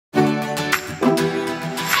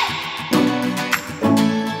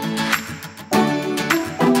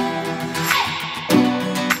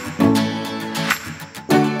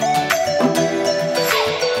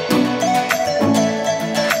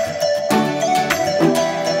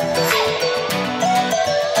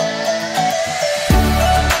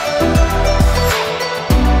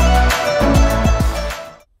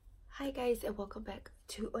welcome back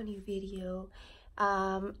to a new video.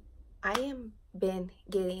 I am been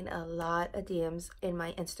getting a lot of DMs in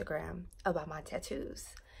my Instagram about my tattoos.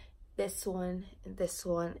 This one,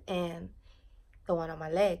 and the one on my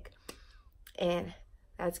leg. And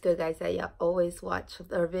that's good, guys, that y'all always watch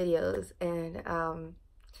our videos. And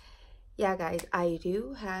yeah, guys, I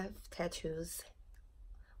do have tattoos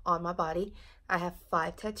on my body. I have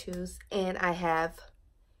 5 tattoos, and I have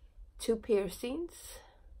 2 piercings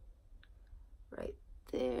right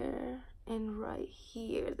there and right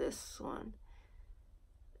here, this one.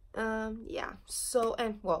 Yeah, so,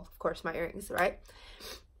 and well, of course, my earrings, right?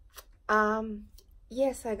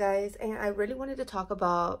 Yes, guys, and I really wanted to talk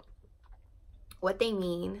about what they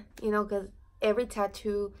mean, you know, because every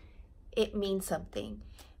tattoo, it means something.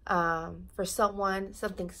 For someone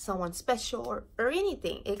special, or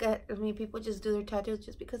anything. I mean, people just do their tattoos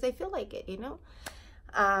just because they feel like it, you know.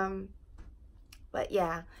 But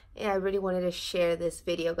yeah, and I really wanted to share this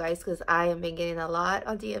video, guys, because I have been getting a lot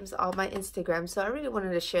of DMs on my Instagram, so I really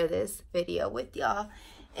wanted to share this video with y'all,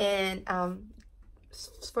 and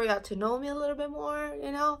for y'all to know me a little bit more,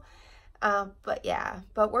 you know. But yeah,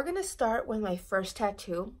 but we're gonna start with my first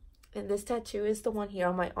tattoo, and this tattoo is the one here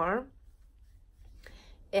on my arm.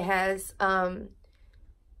 It has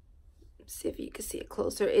see if you can see it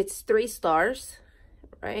closer. It's 3 stars,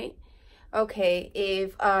 right? Okay,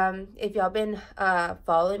 if y'all been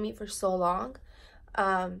following me for so long,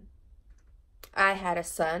 I had a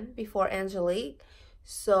son before Angelique,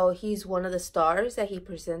 so he's one of the stars that he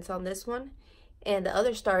presents on this one, and the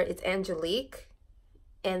other star is Angelique,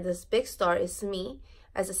 and this big star is me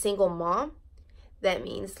as a single mom. That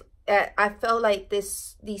means I felt like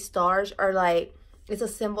these stars are like, it's a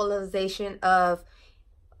symbolization of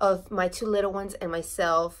my 2 little ones and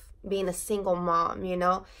myself being a single mom, you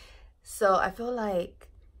know. So I feel like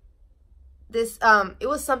this it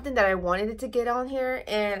was something that I wanted it to get on here,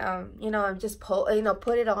 and you know, I'm just put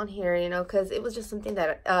it on here, you know, because it was just something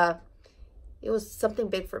that it was something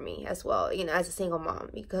big for me as well, you know, as a single mom,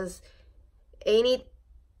 because I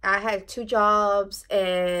had 2 jobs,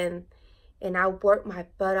 and I worked my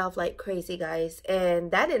butt off like crazy, guys, and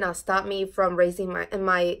that did not stop me from raising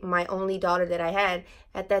my only daughter that I had.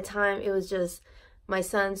 At that time, it was just my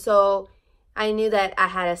son. So I knew that I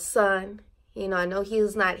had a son, you know. I know he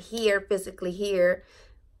was not here, physically here,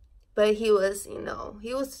 but he was, you know,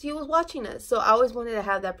 he was watching us. So I always wanted to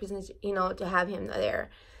have that presence, you know, to have him there,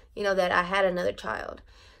 you know, that I had another child.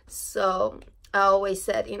 So I always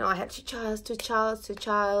said, you know, I had 2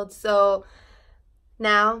 child. So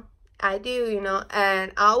now I do, you know,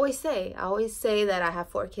 and I always say that I have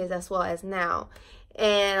 4 kids as well as now.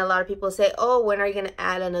 And a lot of people say, oh, when are you going to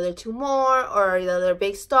add another 2 more, or the other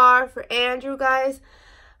big star for Andrew, guys?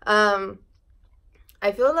 I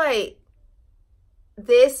feel like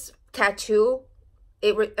this tattoo,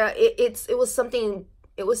 it was something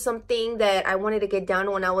that I wanted to get down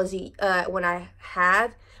when I was when I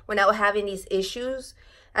was having these issues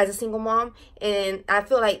as a single mom. And I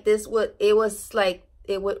feel like it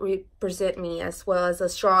would represent me as well as a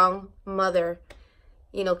strong mother,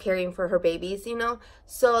 you know, caring for her babies, you know.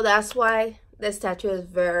 So that's why this tattoo is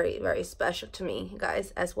very, very special to me,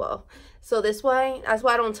 guys, as well. So that's why I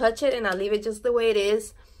don't touch it, and I leave it just the way it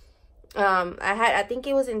is. I think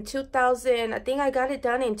it was in 2000, I think I got it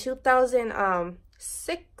done in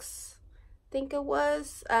 2006, I think it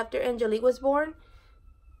was, after Angelique was born.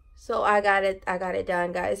 So I got it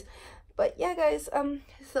done, guys. But yeah, guys,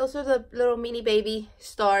 those are the little mini baby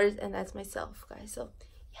stars, and that's myself, guys. So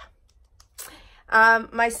yeah.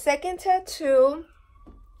 My second tattoo,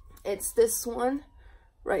 it's this one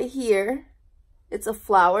right here. It's a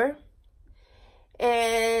flower,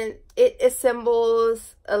 and it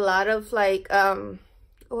symbols a lot of, like,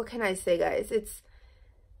 what can I say, guys?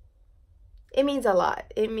 It means a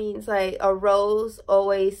lot. It means like a rose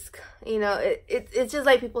always, you know, it's just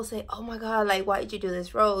like people say, oh my God, like, why did you do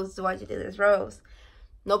this rose? Why'd you do this rose?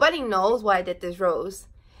 Nobody knows why I did this rose.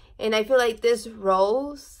 And I feel like this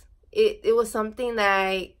rose, it was something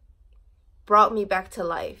that brought me back to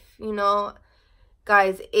life, you know.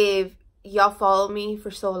 Guys, if y'all follow me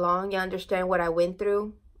for so long, you understand what I went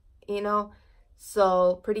through, you know.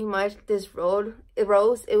 So pretty much this rose, it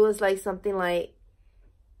was like something like,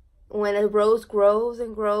 when a rose grows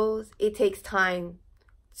and grows, it takes time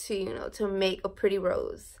to, you know, to make a pretty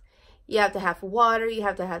rose. You have to have water, you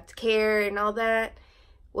have to have care and all that.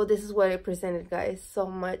 Well, this is what it presented, guys. So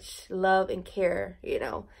much love and care, you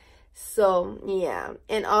know. So yeah,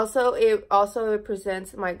 and also it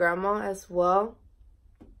represents my grandma as well.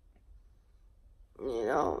 You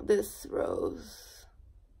know, this rose,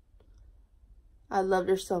 I loved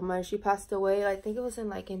her so much. She passed away, I think it was in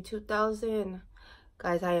 2000.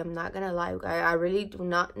 Guys, I am not gonna lie, guys. I really do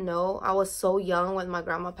not know. I was so young when my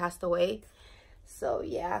grandma passed away. So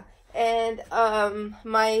yeah. And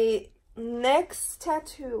my next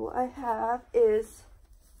tattoo I have is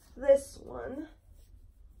this one.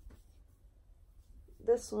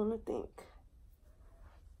 This one, I think.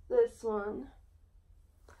 This one.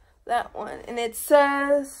 That one. And it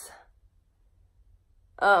says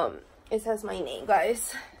my name,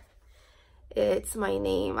 guys. It's my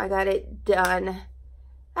name. I got it done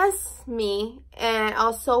as me, and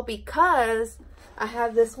also because I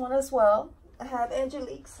have this one as well. I have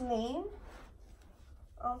Angelique's name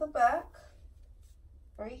on the back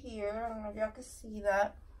right here. I don't know if y'all can see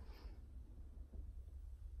that.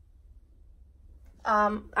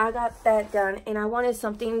 I got that done, and I wanted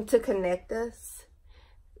something to connect us.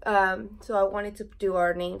 So I wanted to do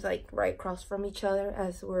our names like right across from each other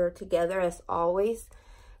as we're together as always.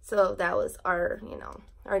 So that was our, you know,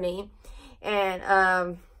 our name. And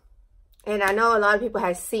I know a lot of people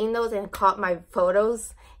have seen those and caught my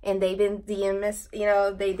photos, and they've been DMs, you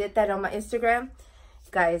know, they did that on my Instagram.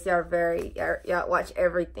 Guys, y'all watch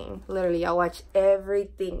everything. Literally, y'all watch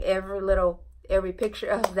everything, every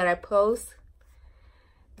picture that I post.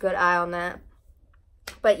 Good eye on that.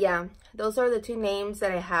 But yeah, those are the two names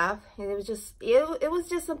that I have. And it was just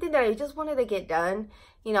something that I just wanted to get done.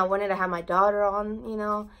 You know, I wanted to have my daughter on, you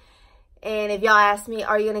know. And if y'all ask me,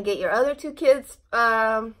 are you gonna get your other two kids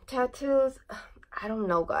tattoos? I don't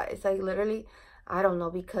know, guys. Like, literally, I don't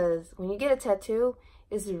know, because when you get a tattoo,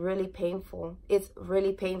 it's really painful. It's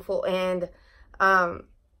really painful, and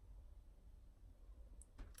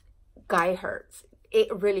guy hurts.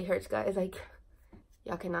 It really hurts, guys. Like,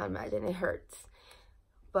 y'all cannot imagine. It hurts.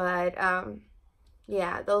 But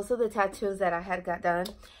yeah, those are the tattoos that I had got done.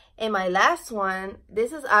 And my last one,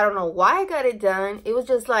 this is, I don't know why I got it done. It was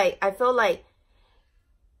just like, I felt like,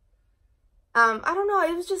 I don't know.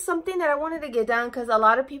 It was just something that I wanted to get done, because a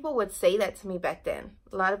lot of people would say that to me back then.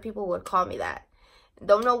 A lot of people would call me that.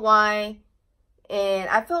 Don't know why. And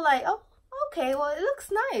I feel like, oh, okay, well, it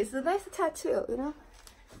looks nice. It's a nice tattoo, you know.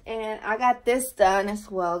 And I got this done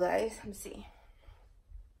as well, guys. Let me see.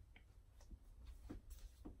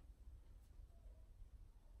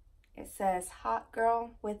 It says hot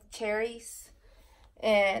girl with cherries.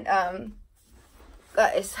 And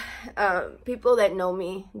guys, people that know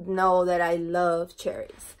me know that I love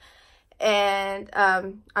cherries. And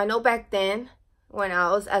I know back then, when I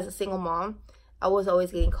was as a single mom, I was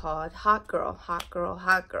always getting called hot girl, hot girl,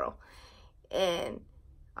 hot girl. And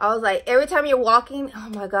I was like, every time you're walking, oh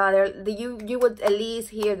my God, you would at least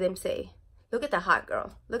hear them say, look at the hot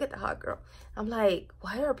girl, look at the hot girl. I'm like,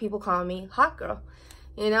 why are people calling me hot girl?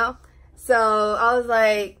 You know? So I was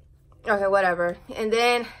like, okay, whatever. And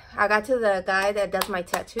then I got to the guy that does my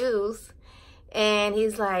tattoos, and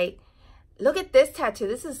he's like, look at this tattoo.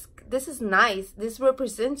 This is nice. This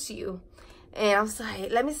represents you. And I was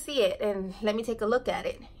like, let me see it, and let me take a look at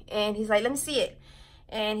it. And he's like, let me see it.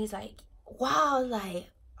 And he's like, wow, like,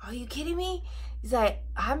 are you kidding me? He's like,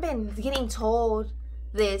 I've been getting told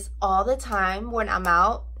this all the time when I'm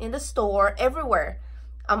out in the store, everywhere.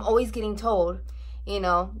 I'm always getting told, you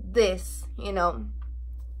know, this, you know.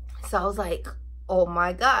 So I was like, oh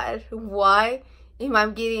my God, why am I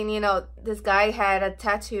getting, you know, this guy had a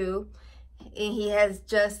tattoo, and he has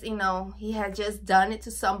just, you know, he had just done it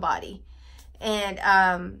to somebody. And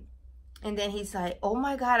then he's like, oh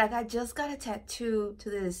my God, I just got a tattoo to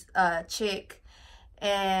this chick,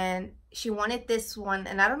 and she wanted this one,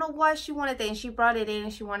 and I don't know why she wanted that, and she brought it in,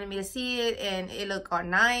 and she wanted me to see it, and it looked all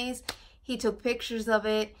nice. He took pictures of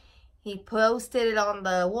it. He posted it on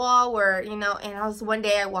the wall where, you know, and one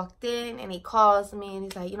day I walked in, and he calls me, and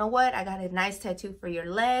he's like, you know what? I got a nice tattoo for your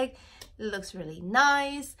leg. It looks really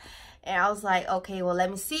nice. And I was like, okay, well, let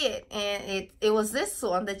me see it. And it was this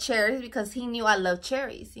one, the cherries, because he knew I love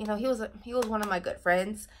cherries. You know, he was one of my good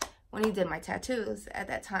friends when he did my tattoos at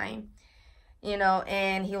that time. You know,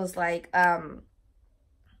 and he was like,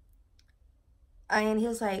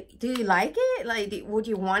 do you like it? Like, would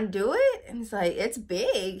you want to do it? And he's like, it's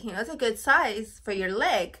big. You know, it's a good size for your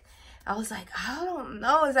leg. I was like, I don't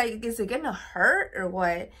know. It's like, is it going to hurt or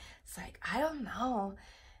what? It's like, I don't know.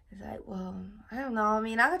 It's like, well, I don't know. I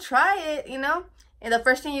mean, I could try it, you know? And the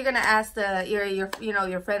first thing you're going to ask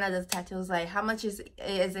your friend that does tattoos, like, how much is it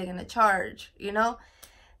going to charge, you know?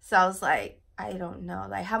 So I was like, I don't know.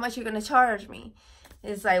 Like, how much you going to charge me?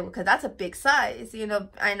 It's like, because that's a big size, you know,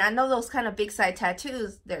 and I know those kind of big size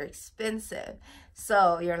tattoos, they're expensive.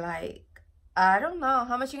 So you're like, I don't know,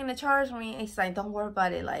 how much you gonna charge me? And he's like, don't worry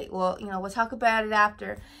about it. Like, well, you know, we'll talk about it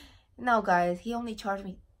after. No, guys, he only charged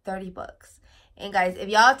me 30 bucks. And guys, if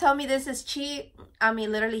y'all tell me this is cheap, I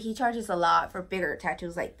mean, literally, he charges a lot for bigger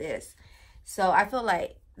tattoos like this. So I feel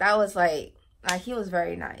like that was like he was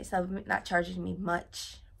very nice of not charging me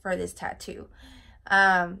much for this tattoo.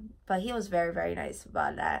 But he was very, very nice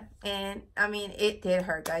about that. And I mean, it did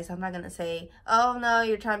hurt, guys. I'm not gonna say, oh no,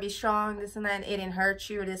 you're trying to be strong, this and that, it didn't hurt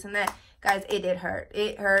you, or this and that. Guys, it did hurt.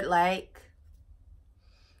 It hurt like,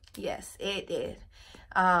 yes, it did.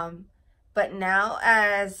 But now,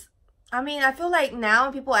 I feel like now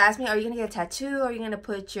when people ask me, are you gonna get a tattoo? Are you gonna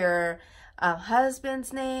put your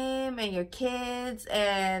husband's name and your kids,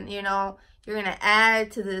 and you know, you're gonna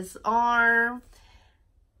add to this arm?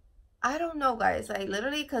 I don't know, guys. Like,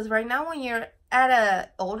 literally, because right now when you're at a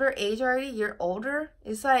older age already, you're older,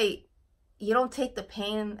 it's like you don't take the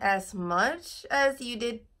pain as much as you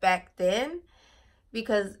did back then.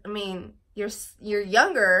 Because I mean, you're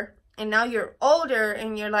younger, and now you're older,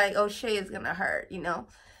 and you're like, oh shit, it's gonna hurt, you know.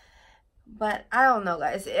 But I don't know,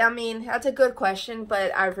 guys. I mean, that's a good question,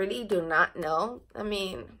 but I really do not know. I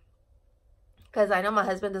mean, because I know my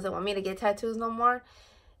husband doesn't want me to get tattoos no more.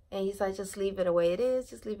 And he's like, just leave it the way it is.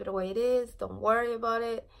 Just leave it the way it is. Don't worry about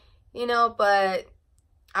it. You know, but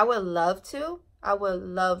I would love to. I would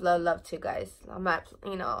love, love, love to, guys. I'm not,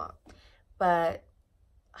 you know, but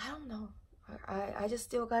I don't know. I just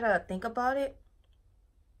still gotta think about it.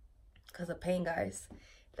 Because of pain, guys.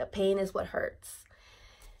 The pain is what hurts.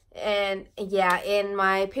 And yeah, in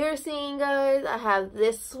my piercing, guys, I have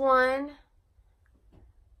this one.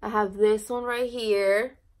 I have this one right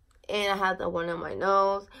here. And I have the one on my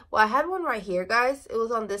nose. Well, I had one right here, guys. It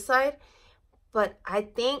was on this side. But I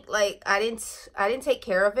think, like, I didn't take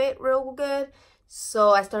care of it real good.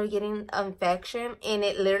 So I started getting an infection. And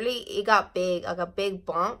it got big. Like a big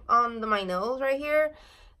bump on my nose right here.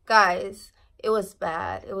 Guys, it was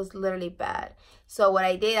bad. It was literally bad. So what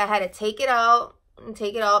I did, I had to take it out. And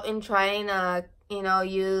take it off and try and, you know,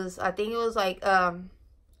 use, I think it was like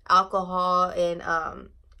alcohol and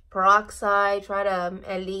peroxide. Try to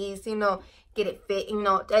at least, you know, get it fit, you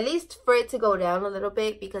know, at least for it to go down a little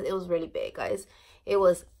bit, because it was really big, guys. It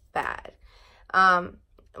was bad.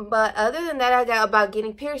 But other than that, I got about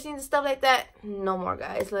getting piercings and stuff like that. No more,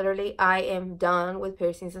 guys. Literally, I am done with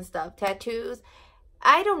piercings and stuff. Tattoos,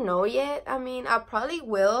 I don't know yet. I mean, I probably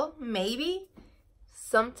will, maybe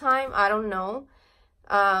sometime. I don't know.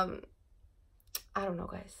 I don't know,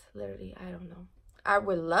 guys. Literally, I don't know. I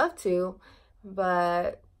would love to,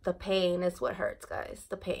 but the pain is what hurts, guys.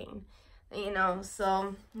 The pain, you know.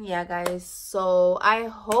 So yeah, guys, so I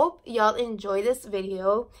hope y'all enjoy this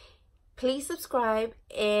video. Please subscribe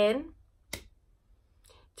and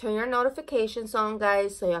turn your notifications on,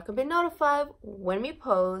 guys, so y'all can be notified when we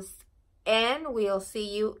post. And we'll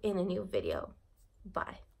see you in a new video.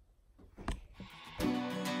 Bye.